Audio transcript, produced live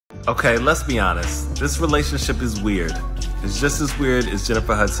Okay, let's be honest. This relationship is weird. It's just as weird as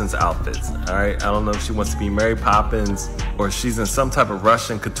Jennifer Hudson's outfits, alright? I don't know if she wants to be Mary Poppins or she's in some type of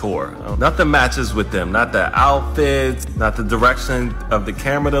Russian couture. Nothing matches with them. Not the outfits, not the direction of the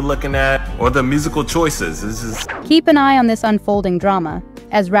camera they're looking at, or the musical choices. This is... Keep an eye on this unfolding drama,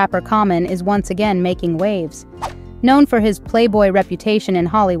 as rapper Common is once again making waves. Known for his playboy reputation in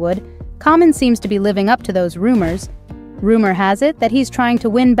Hollywood, Common seems to be living up to those rumors. Rumor has it that he's trying to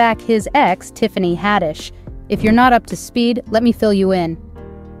win back his ex, Tiffany Haddish. If you're not up to speed, let me fill you in.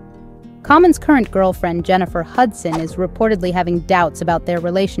 Common's current girlfriend, Jennifer Hudson, is reportedly having doubts about their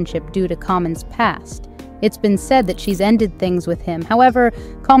relationship due to Common's past. It's been said that she's ended things with him. However,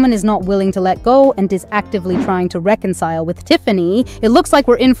 Common is not willing to let go and is actively trying to reconcile with Tiffany. It looks like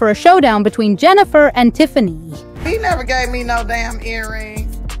we're in for a showdown between Jennifer and Tiffany. He never gave me no damn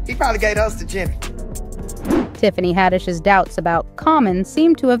earrings. He probably gave us to Jenny. Tiffany Haddish's doubts about Common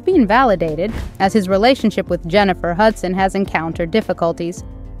seem to have been validated, as his relationship with Jennifer Hudson has encountered difficulties.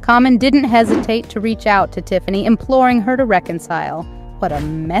 Common didn't hesitate to reach out to Tiffany, imploring her to reconcile. What a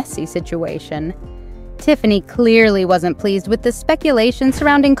messy situation. Tiffany clearly wasn't pleased with the speculation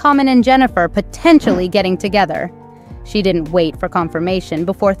surrounding Common and Jennifer potentially getting together. She didn't wait for confirmation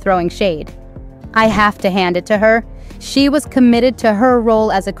before throwing shade. I have to hand it to her. She was committed to her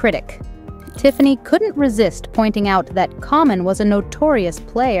role as a critic. Tiffany couldn't resist pointing out that Common was a notorious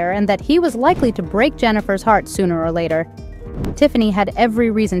player and that he was likely to break Jennifer's heart sooner or later. Tiffany had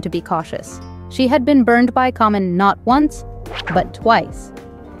every reason to be cautious. She had been burned by Common not once, but twice.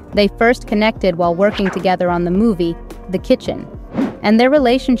 They first connected while working together on the movie, The Kitchen, and their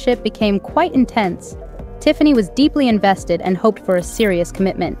relationship became quite intense. Tiffany was deeply invested and hoped for a serious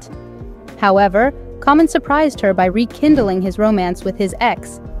commitment. However, Common surprised her by rekindling his romance with his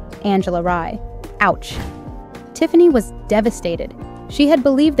ex, Angela Rye. Ouch. Tiffany was devastated. She had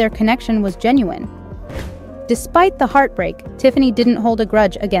believed their connection was genuine. Despite the heartbreak, Tiffany didn't hold a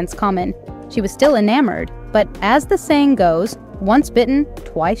grudge against Common. She was still enamored, but as the saying goes, once bitten,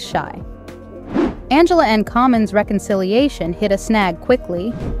 twice shy. Angela and Common's reconciliation hit a snag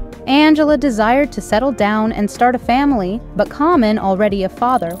quickly. Angela desired to settle down and start a family, but Common, already a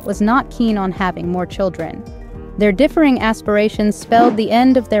father, was not keen on having more children. Their differing aspirations spelled the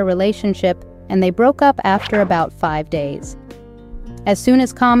end of their relationship, and they broke up after about 5 days. As soon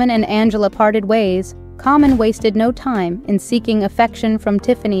as Common and Angela parted ways, Common wasted no time in seeking affection from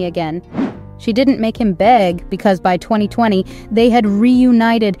Tiffany again. She didn't make him beg, because by 2020, they had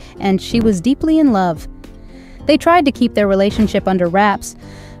reunited and she was deeply in love. They tried to keep their relationship under wraps,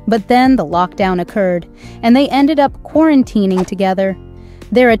 but then the lockdown occurred, and they ended up quarantining together.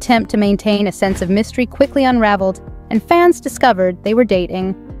 Their attempt to maintain a sense of mystery quickly unraveled, and fans discovered they were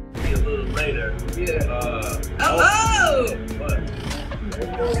dating. A little later.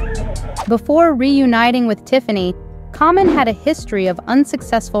 Before reuniting with Tiffany, Common had a history of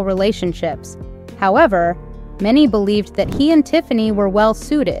unsuccessful relationships. However, many believed that he and Tiffany were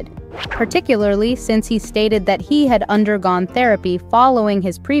well-suited, particularly since he stated that he had undergone therapy following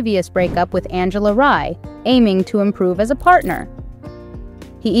his previous breakup with Angela Rye, aiming to improve as a partner.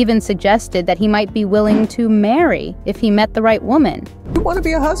 He even suggested that he might be willing to marry if he met the right woman. You want to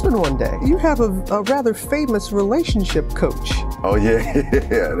be a husband one day. You have a rather famous relationship coach. Oh yeah,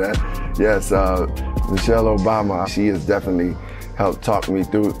 yes, Michelle Obama. She has definitely helped talk me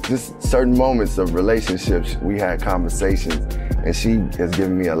through just certain moments of relationships. We had conversations, and she has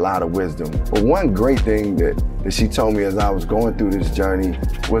given me a lot of wisdom. But one great thing that she told me as I was going through this journey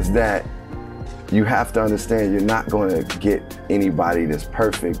was that you have to understand you're not going to get anybody that's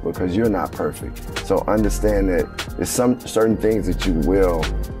perfect because you're not perfect. So understand that there's some certain things that you will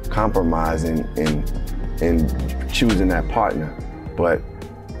compromise in choosing that partner. But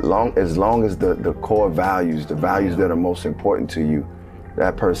as long as the core values, the values that are most important to you,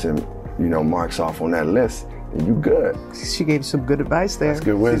 that person, marks off on that list, then you good. She gave some good advice there. That's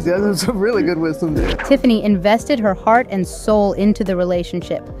good wisdom. She does some really good wisdom there. Tiffany invested her heart and soul into the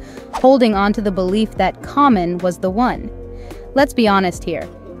relationship, holding on to the belief that Common was the one. Let's be honest here.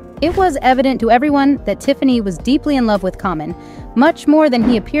 It was evident to everyone that Tiffany was deeply in love with Common, much more than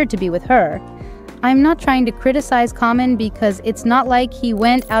he appeared to be with her. I'm not trying to criticize Common because it's not like he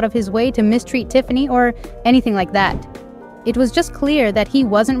went out of his way to mistreat Tiffany or anything like that. It was just clear that he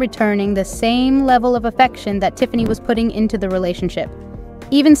wasn't returning the same level of affection that Tiffany was putting into the relationship.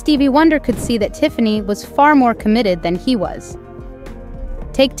 Even Stevie Wonder could see that Tiffany was far more committed than he was.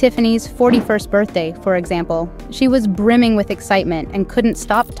 Take Tiffany's 41st birthday, for example. She was brimming with excitement and couldn't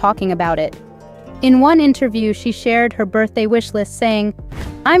stop talking about it. In one interview, she shared her birthday wish list saying,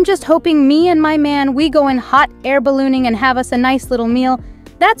 "I'm just hoping me and my man, we go in hot air ballooning and have us a nice little meal.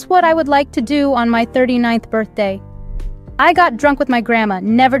 That's what I would like to do on my 39th birthday. I got drunk with my grandma,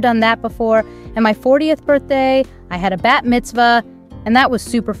 never done that before, and my 40th birthday, I had a bat mitzvah, and that was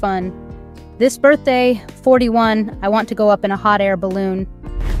super fun. This birthday, 41, I want to go up in a hot air balloon.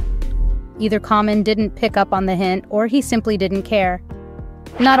 Either Common didn't pick up on the hint, or he simply didn't care.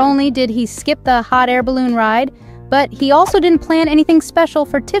 Not only did he skip the hot air balloon ride, but he also didn't plan anything special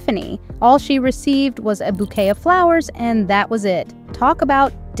for Tiffany. All she received was a bouquet of flowers, and that was it. Talk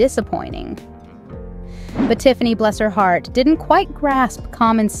about disappointing. But Tiffany, bless her heart, didn't quite grasp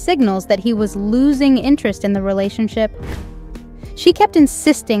Common's signals that he was losing interest in the relationship. She kept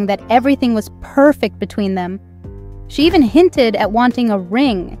insisting that everything was perfect between them. She even hinted at wanting a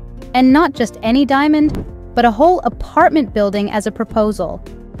ring, and not just any diamond, but a whole apartment building as a proposal.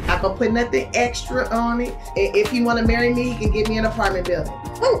 I'm gonna put nothing extra on it. If you want to marry me, you can give me an apartment building.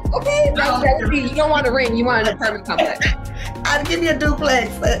 Oh, okay. That would be, you don't want a ring, you want an apartment complex. I'd give you a duplex,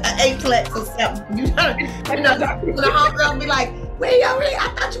 an eightplex or something. You know, the homegirl be like, where your ring? I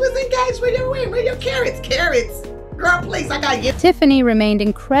thought you was engaged. Where your ring? Where your carrots? Carrots. Girl, please, I got you. Tiffany remained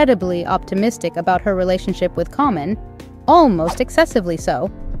incredibly optimistic about her relationship with Common, almost excessively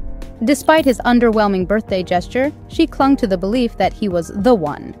so. Despite his underwhelming birthday gesture, she clung to the belief that he was the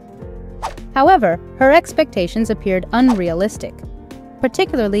one. However, her expectations appeared unrealistic,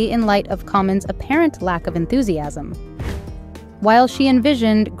 particularly in light of Common's apparent lack of enthusiasm. While she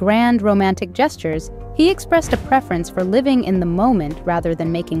envisioned grand romantic gestures, he expressed a preference for living in the moment rather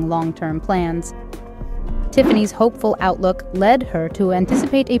than making long-term plans. Tiffany's hopeful outlook led her to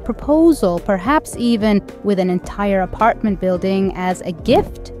anticipate a proposal, perhaps even with an entire apartment building as a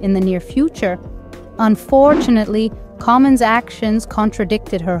gift in the near future. Unfortunately, Common's actions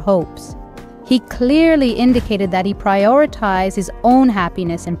contradicted her hopes. He clearly indicated that he prioritized his own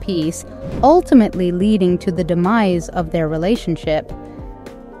happiness and peace, ultimately leading to the demise of their relationship.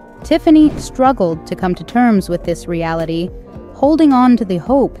 Tiffany struggled to come to terms with this reality, holding on to the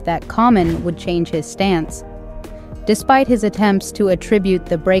hope that Common would change his stance. Despite his attempts to attribute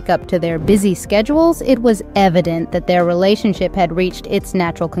the breakup to their busy schedules, it was evident that their relationship had reached its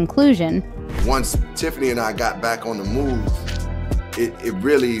natural conclusion. Once Tiffany and I got back on the move, it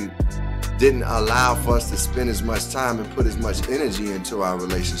really didn't allow for us to spend as much time and put as much energy into our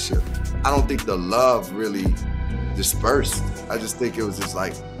relationship. I don't think the love really dispersed. I just think it was just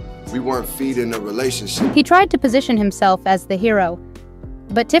like, we weren't feeding the relationship. He tried to position himself as the hero,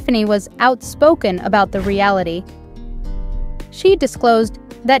 but Tiffany was outspoken about the reality. She disclosed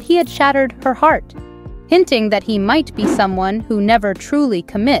that he had shattered her heart, hinting that he might be someone who never truly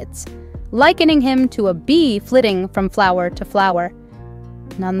commits, likening him to a bee flitting from flower to flower.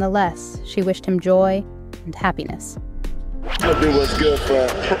 Nonetheless, she wished him joy and happiness. I'll do what's good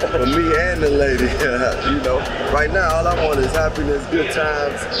for me and the lady. You know, right now all I want is happiness, good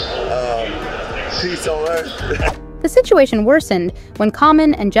times, peace on earth. The situation worsened when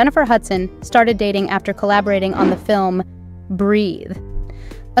Common and Jennifer Hudson started dating after collaborating on the film Breathe.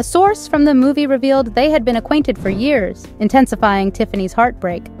 A source from the movie revealed they had been acquainted for years, intensifying Tiffany's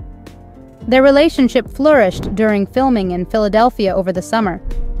heartbreak. Their relationship flourished during filming in Philadelphia over the summer.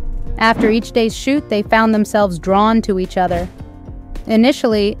 After each day's shoot, they found themselves drawn to each other.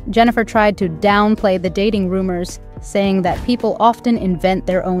 Initially, Jennifer tried to downplay the dating rumors, saying that people often invent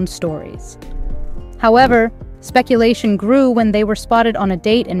their own stories. However, speculation grew when they were spotted on a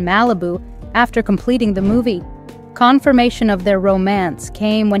date in Malibu after completing the movie. Confirmation of their romance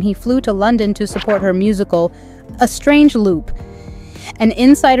came when he flew to London to support her musical, A Strange Loop. An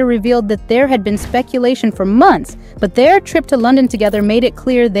insider revealed that there had been speculation for months, but their trip to London together made it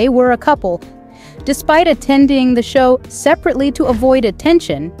clear they were a couple. Despite attending the show separately to avoid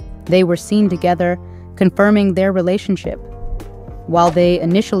attention, they were seen together, confirming their relationship. While they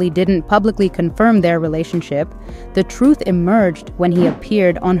initially didn't publicly confirm their relationship, the truth emerged when he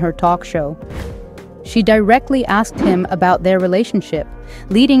appeared on her talk show. She directly asked him about their relationship,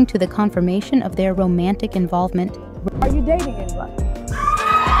 leading to the confirmation of their romantic involvement. Are you dating anybody?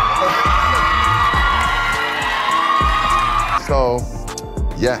 So,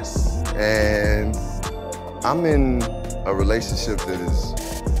 yes, and I'm in a relationship that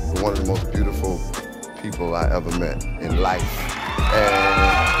is one of the most beautiful people I ever met in life.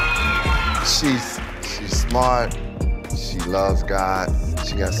 And she's smart, she loves God,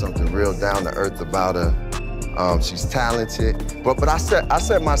 she got something real down to earth about her. She's talented, but I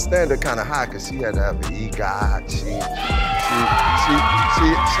set my standard kind of high because she had to have an EGOT. She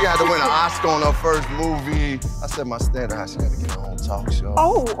had to win an Oscar on her first movie. I set my standard high. She had to get her own talk show.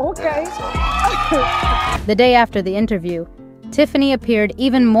 Oh, okay. Yeah, so. The day after the interview, Tiffany appeared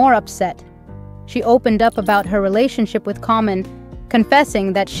even more upset. She opened up about her relationship with Common,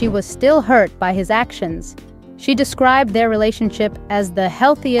 confessing that she was still hurt by his actions. She described their relationship as the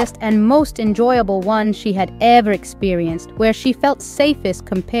healthiest and most enjoyable one she had ever experienced, where she felt safest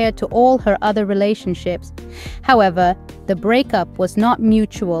compared to all her other relationships. However, the breakup was not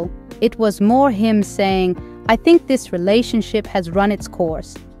mutual. It was more him saying, "I think this relationship has run its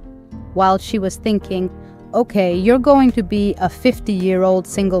course," while she was thinking, "Okay, you're going to be a 50-year-old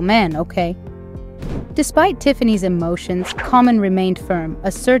single man, okay?" Despite Tiffany's emotions, Common remained firm,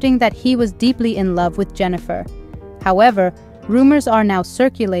 asserting that he was deeply in love with Jennifer. However, rumors are now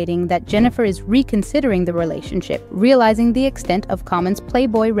circulating that Jennifer is reconsidering the relationship, realizing the extent of Common's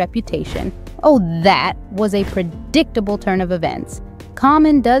playboy reputation. Oh, that was a predictable turn of events.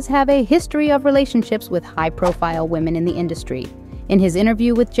 Common does have a history of relationships with high-profile women in the industry. In his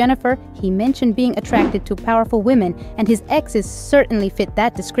interview with Jennifer, he mentioned being attracted to powerful women, and his exes certainly fit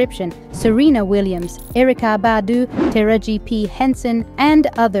that description. Serena Williams, Erykah Badu, Taraji P. Henson, and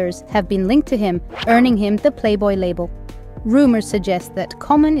others have been linked to him, earning him the Playboy label. Rumors suggest that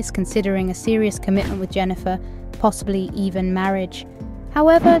Common is considering a serious commitment with Jennifer, possibly even marriage.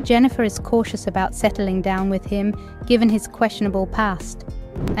 However, Jennifer is cautious about settling down with him, given his questionable past.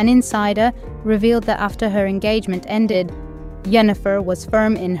 An insider revealed that after her engagement ended, Jennifer was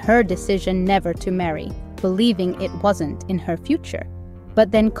firm in her decision never to marry, believing it wasn't in her future.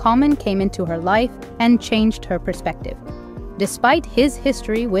 But then Common came into her life and changed her perspective. Despite his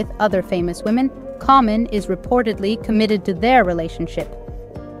history with other famous women, Common is reportedly committed to their relationship.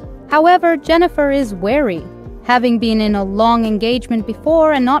 However, Jennifer is wary, having been in a long engagement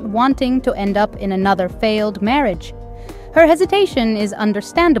before and not wanting to end up in another failed marriage. Her hesitation is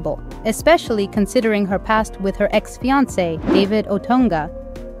understandable, especially considering her past with her ex-fiancé, David Otunga.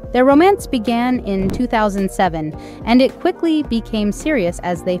 Their romance began in 2007, and it quickly became serious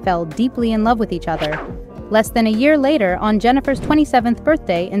as they fell deeply in love with each other. Less than a year later, on Jennifer's 27th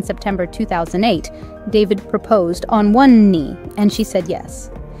birthday in September 2008, David proposed on one knee, and she said yes.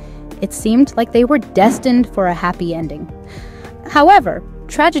 It seemed like they were destined for a happy ending. However,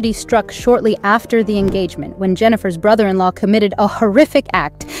 tragedy struck shortly after the engagement when Jennifer's brother-in-law committed a horrific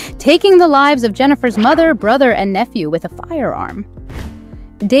act, taking the lives of Jennifer's mother, brother, and nephew with a firearm.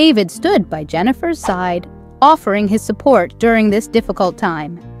 David stood by Jennifer's side, offering his support during this difficult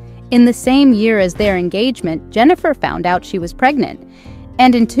time. In the same year as their engagement, Jennifer found out she was pregnant,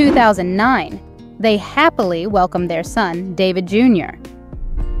 and in 2009, they happily welcomed their son, David Jr.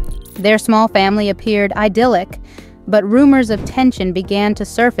 Their small family appeared idyllic, but rumors of tension began to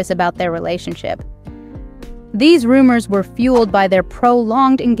surface about their relationship. These rumors were fueled by their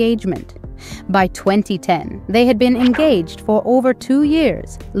prolonged engagement. By 2010, they had been engaged for over 2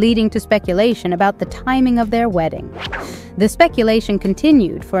 years, leading to speculation about the timing of their wedding. The speculation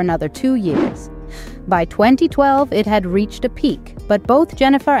continued for another 2 years. By 2012, it had reached a peak, but both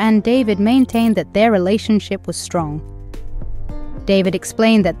Jennifer and David maintained that their relationship was strong. David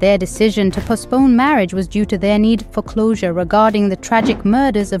explained that their decision to postpone marriage was due to their need for closure regarding the tragic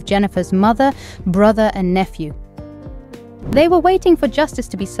murders of Jennifer's mother, brother, and nephew. They were waiting for justice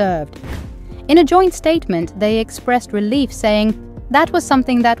to be served. In a joint statement, they expressed relief, saying, "That was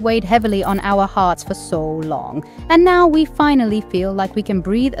something that weighed heavily on our hearts for so long, and now we finally feel like we can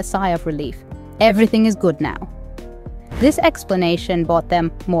breathe a sigh of relief. Everything is good now." This explanation bought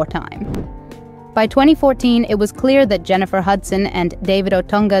them more time. By 2014, it was clear that Jennifer Hudson and David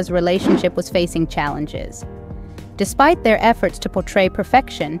Otunga's relationship was facing challenges. Despite their efforts to portray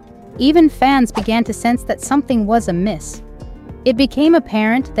perfection, even fans began to sense that something was amiss. It became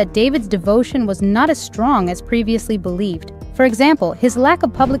apparent that David's devotion was not as strong as previously believed. For example, his lack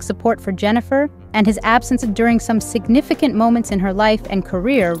of public support for Jennifer and his absence during some significant moments in her life and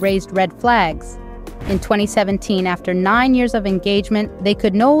career raised red flags. In 2017, after 9 years of engagement, they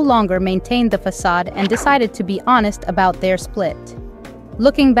could no longer maintain the facade and decided to be honest about their split.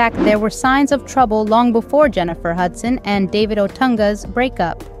 Looking back, there were signs of trouble long before Jennifer Hudson and David Otunga's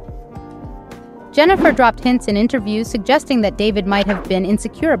breakup. Jennifer dropped hints in interviews suggesting that David might have been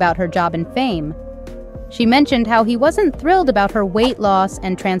insecure about her job and fame. She mentioned how he wasn't thrilled about her weight loss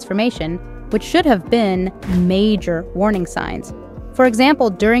and transformation, which should have been major warning signs. For example,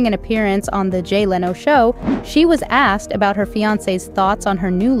 during an appearance on The Jay Leno Show, she was asked about her fiancé's thoughts on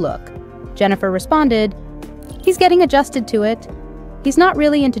her new look. Jennifer responded, "He's getting adjusted to it. He's not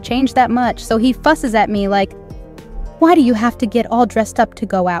really into change that much, so he fusses at me like, 'Why do you have to get all dressed up to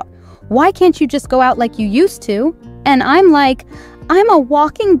go out? Why can't you just go out like you used to?' And I'm like, 'I'm a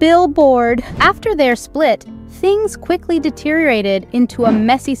walking billboard.'" After their split, things quickly deteriorated into a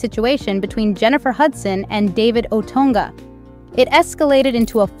messy situation between Jennifer Hudson and David Otunga. It escalated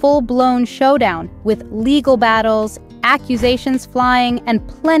into a full-blown showdown with legal battles, accusations flying, and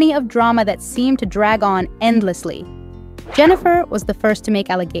plenty of drama that seemed to drag on endlessly. Jennifer was the first to make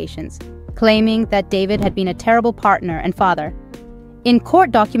allegations, claiming that David had been a terrible partner and father. In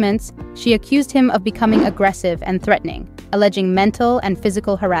court documents, she accused him of becoming aggressive and threatening, alleging mental and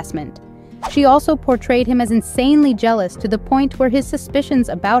physical harassment. She also portrayed him as insanely jealous to the point where his suspicions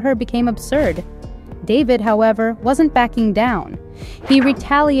about her became absurd. David, however, wasn't backing down. He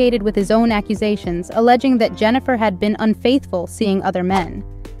retaliated with his own accusations, alleging that Jennifer had been unfaithful seeing other men.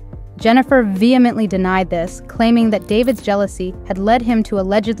 Jennifer vehemently denied this, claiming that David's jealousy had led him to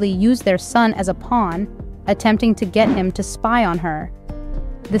allegedly use their son as a pawn, attempting to get him to spy on her.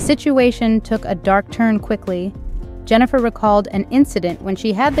 The situation took a dark turn quickly. Jennifer recalled an incident when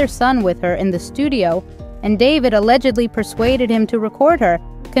she had their son with her in the studio, and David allegedly persuaded him to record her,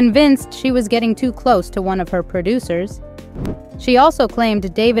 convinced she was getting too close to one of her producers. She also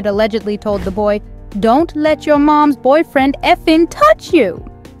claimed David allegedly told the boy, "Don't let your mom's boyfriend effing touch you."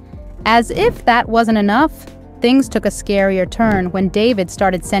 As if that wasn't enough, things took a scarier turn when David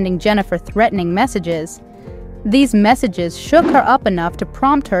started sending Jennifer threatening messages. These messages shook her up enough to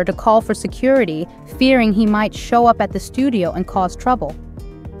prompt her to call for security, fearing he might show up at the studio and cause trouble.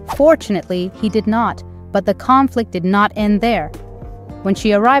 Fortunately, he did not, but the conflict did not end there. When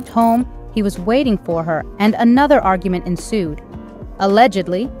she arrived home, he was waiting for her, and another argument ensued.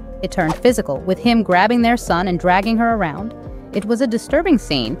 Allegedly, it turned physical, with him grabbing their son and dragging her around. It was a disturbing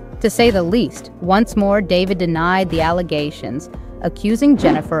scene, to say the least. Once more, David denied the allegations, accusing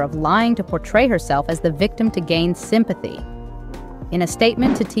Jennifer of lying to portray herself as the victim to gain sympathy. In a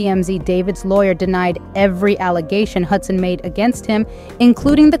statement to TMZ, David's lawyer denied every allegation Hudson made against him,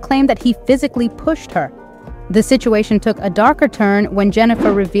 including the claim that he physically pushed her. The situation took a darker turn when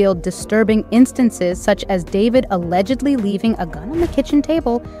Jennifer revealed disturbing instances such as David allegedly leaving a gun on the kitchen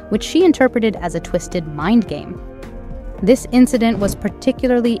table, which she interpreted as a twisted mind game. This incident was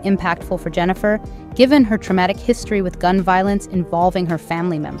particularly impactful for Jennifer, given her traumatic history with gun violence involving her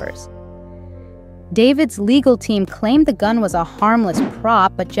family members. David's legal team claimed the gun was a harmless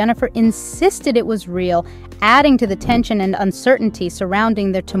prop, but Jennifer insisted it was real, adding to the tension and uncertainty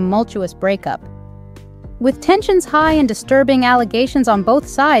surrounding their tumultuous breakup. With tensions high and disturbing allegations on both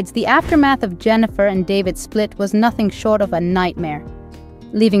sides, the aftermath of Jennifer and David's split was nothing short of a nightmare,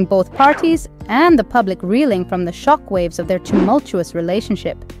 leaving both parties and the public reeling from the shockwaves of their tumultuous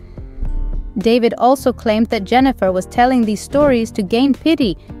relationship. David also claimed that Jennifer was telling these stories to gain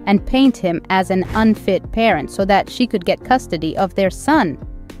pity and paint him as an unfit parent so that she could get custody of their son.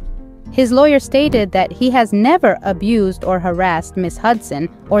 His lawyer stated that he has never abused or harassed Miss Hudson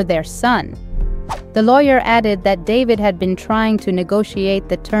or their son. The lawyer added that David had been trying to negotiate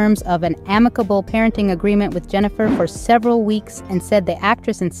the terms of an amicable parenting agreement with Jennifer for several weeks and said the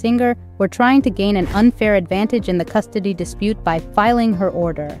actress and singer were trying to gain an unfair advantage in the custody dispute by filing her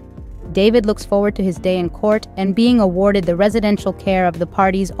order. David looks forward to his day in court and being awarded the residential care of the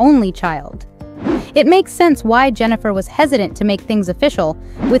party's only child. It makes sense why Jennifer was hesitant to make things official,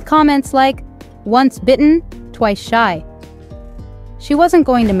 with comments like, "Once bitten, twice shy." She wasn't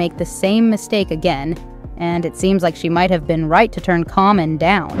going to make the same mistake again, and it seems like she might have been right to turn Common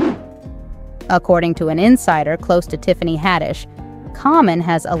down. According to an insider close to Tiffany Haddish, Common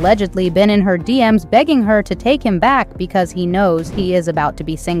has allegedly been in her DMs begging her to take him back because he knows he is about to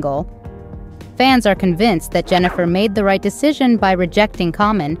be single. Fans are convinced that Jennifer made the right decision by rejecting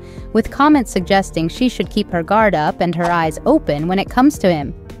Common, with comments suggesting she should keep her guard up and her eyes open when it comes to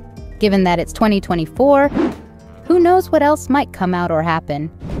him. Given that it's 2024, who knows what else might come out or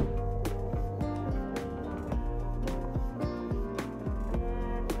happen?